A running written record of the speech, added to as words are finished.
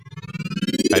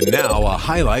And now a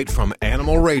highlight from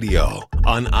Animal Radio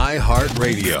on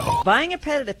iHeartRadio. Buying a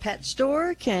pet at a pet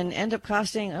store can end up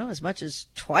costing as much as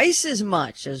twice as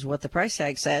much as what the price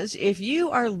tag says if you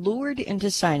are lured into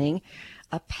signing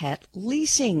a pet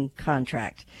leasing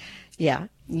contract. Yeah,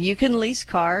 you can lease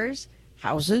cars,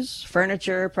 houses,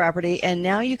 furniture, property, and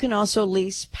now you can also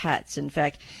lease pets. In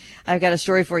fact, I've got a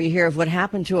story for you here of what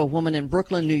happened to a woman in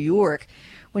Brooklyn, New York,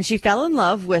 when she fell in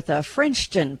love with a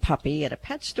Frenchton puppy at a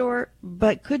pet store,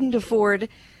 but couldn't afford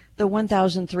the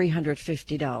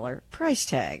 $1,350 price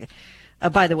tag.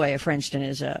 By the way, a Frenchton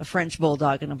is a French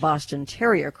bulldog and a Boston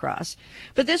Terrier cross.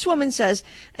 But this woman says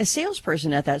a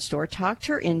salesperson at that store talked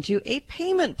her into a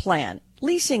payment plan,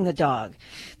 leasing the dog.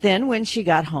 Then when she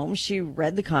got home, she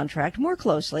read the contract more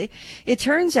closely. It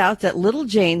turns out that little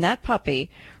Jane, that puppy,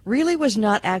 really was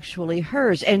not actually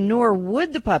hers, and nor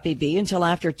would the puppy be until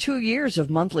after 2 years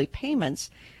of monthly payments,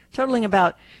 totaling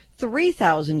about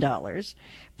 $3,000,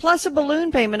 plus a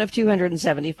balloon payment of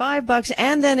 $275,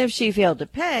 and then if she failed to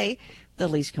pay, the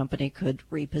lease company could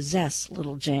repossess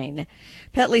little Jane.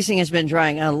 Pet leasing has been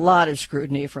drawing a lot of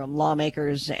scrutiny from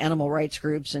lawmakers, animal rights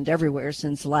groups, and everywhere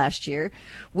since last year.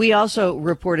 We also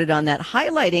reported on that,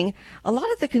 highlighting a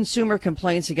lot of the consumer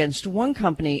complaints against one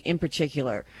company in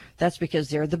particular. That's because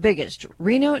they're the biggest.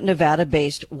 Reno,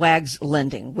 Nevada-based Wags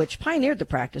Lending, which pioneered the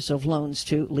practice of loans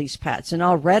to lease pets. And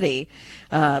already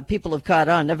people have caught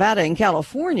on. Nevada and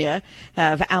California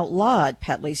have outlawed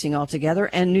pet leasing altogether,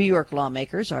 and New York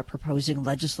lawmakers are proposing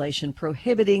legislation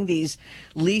prohibiting these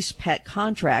lease pet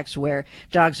contracts where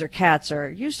dogs or cats are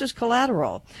used as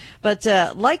collateral. But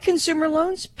like consumer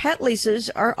loans, pet leases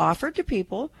are offered to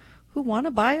people who want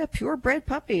to buy a purebred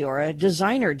puppy or a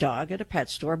designer dog at a pet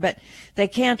store, but they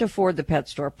can't afford the pet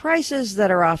store prices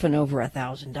that are often over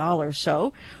 $1,000.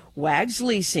 So Wags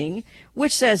Leasing,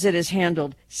 which says it has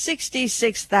handled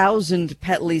 66,000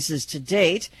 pet leases to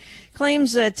date,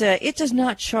 claims that it does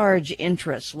not charge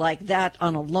interest like that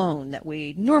on a loan that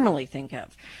we normally think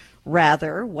of.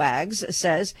 Rather, Wags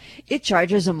says it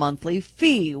charges a monthly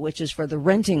fee, which is for the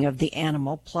renting of the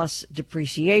animal plus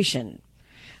depreciation,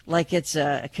 like it's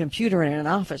a computer in an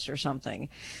office or something.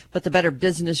 But the Better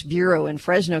Business Bureau in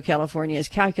Fresno, California, has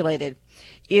calculated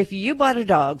if you bought a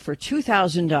dog for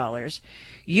 $2,000,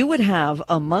 you would have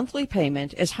a monthly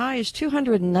payment as high as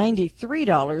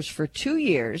 $293 for 2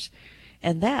 years,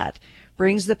 and that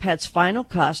brings the pet's final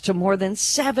cost to more than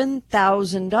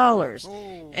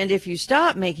 $7,000. And if you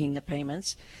stop making the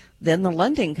payments, then the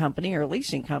lending company or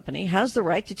leasing company has the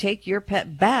right to take your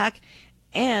pet back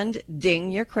and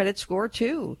ding your credit score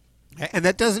too. And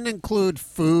that doesn't include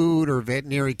food or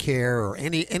veterinary care or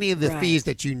any of the Right. fees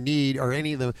that you need or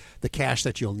any of the cash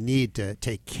that you'll need to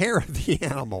take care of the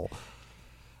animal.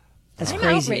 That's I'm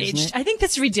crazy, outraged. isn't it? I think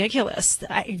that's ridiculous.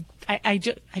 I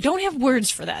don't have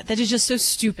words for that. That is just so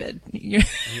stupid.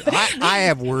 I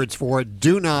have words for it.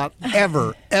 Do not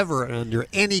ever, under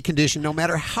any condition, no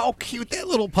matter how cute that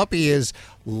little puppy is,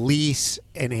 lease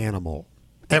an animal.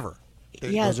 Ever.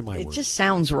 Yeah, Those are my it words. just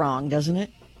sounds wrong, doesn't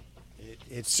it?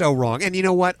 It's so wrong. And you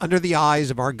know what? Under the eyes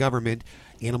of our government,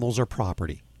 animals are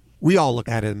property. We all look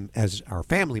at them as our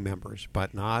family members,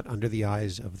 but not under the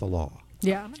eyes of the law.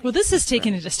 Yeah. Well, this is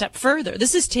taking it a step further.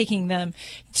 This is taking them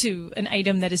to an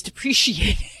item that is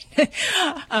depreciated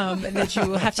and that you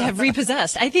will have to have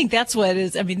repossessed. I think that's what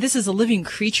is. I mean, this is a living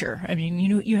creature. I mean,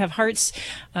 you have hearts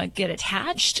get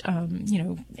attached.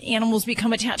 Animals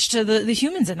become attached to the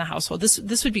humans in the household.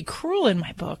 This would be cruel in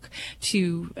my book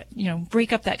to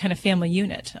break up that kind of family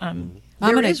unit.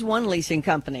 There is one leasing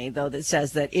company, though, that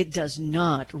says that it does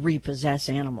not repossess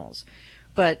animals.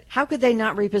 But how could they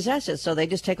not repossess it? So they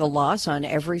just take a loss on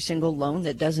every single loan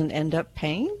that doesn't end up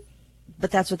paying?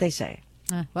 But that's what they say.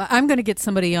 Well, I'm going to get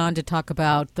somebody on to talk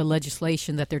about the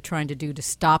legislation that they're trying to do to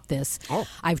stop this. Oh.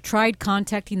 I've tried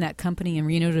contacting that company in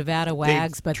Reno, Nevada,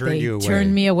 Wags, but turned they you away.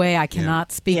 turned me away. I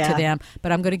cannot speak Yeah. to them.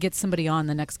 But I'm going to get somebody on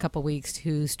the next couple of weeks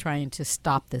who's trying to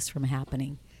stop this from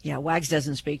happening. Yeah, Wags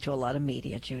doesn't speak to a lot of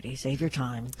media, Judy. Save your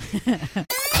time.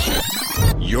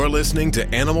 You're listening to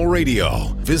Animal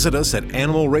Radio. Visit us at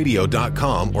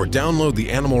animalradio.com or download the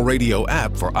Animal Radio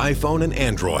app for iPhone and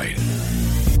Android.